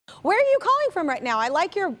Where are you calling from right now? I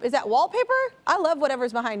like your, is that wallpaper? I love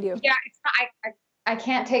whatever's behind you. Yeah, it's not, I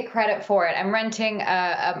can't take credit for it. I'm renting,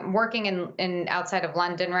 I'm working in outside of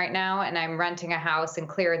London right now, and I'm renting a house, and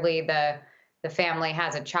clearly the family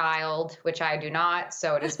has a child, which I do not,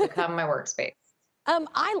 so it has become my workspace.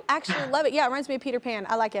 I actually love it. Yeah, it reminds me of Peter Pan.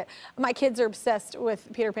 I like it. My kids are obsessed with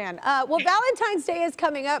Peter Pan. Well, Valentine's Day is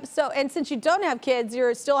coming up, so, and since you don't have kids,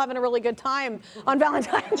 you're still having a really good time on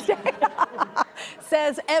Valentine's Day.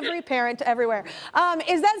 Says every parent everywhere.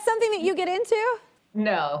 Is that something that you get into?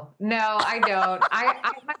 No, I don't.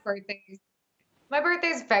 My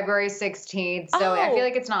birthday's February 16th, so I feel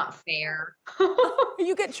like it's not fair.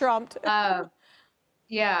 You get trumped.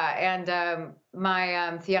 Yeah, and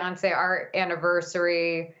my fiance, our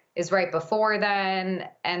anniversary is right before then,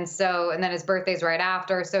 and then his birthday's right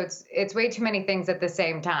after. So it's way too many things at the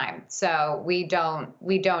same time. So we don't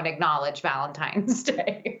acknowledge Valentine's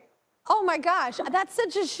Day. Oh my gosh, that's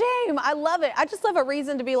such a shame. I love it. I just love a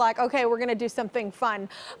reason to be like, okay, we're gonna do something fun.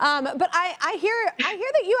 But I hear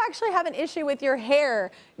that you actually have an issue with your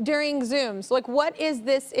hair during Zooms. Like, what is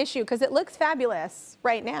this issue? Because it looks fabulous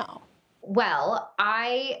right now. Well,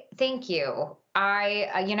 I thank you.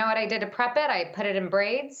 You know what I did to prep it? I put it in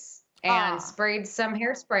braids and sprayed some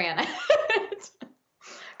hairspray in it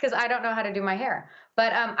because I don't know how to do my hair.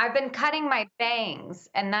 But I've been cutting my bangs,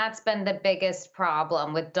 and that's been the biggest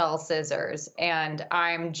problem with dull scissors. And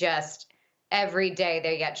I'm just, every day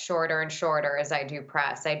they get shorter and shorter as I do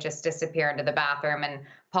press. I just disappear into the bathroom, and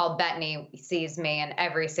Paul Bettany sees me, and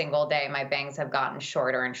every single day my bangs have gotten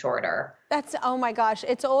shorter and shorter. That's, oh my gosh.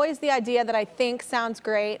 It's always the idea that I think sounds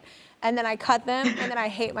great, and then I cut them, and then I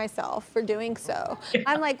hate myself for doing so. Yeah.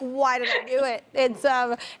 I'm like, why did I do it? It's,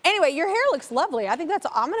 anyway, your hair looks lovely. I think that's,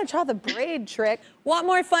 I'm gonna try the braid trick. Want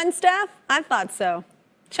more fun stuff? I thought so.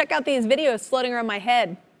 Check out these videos floating around my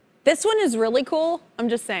head. This one is really cool. I'm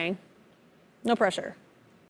just saying. No pressure.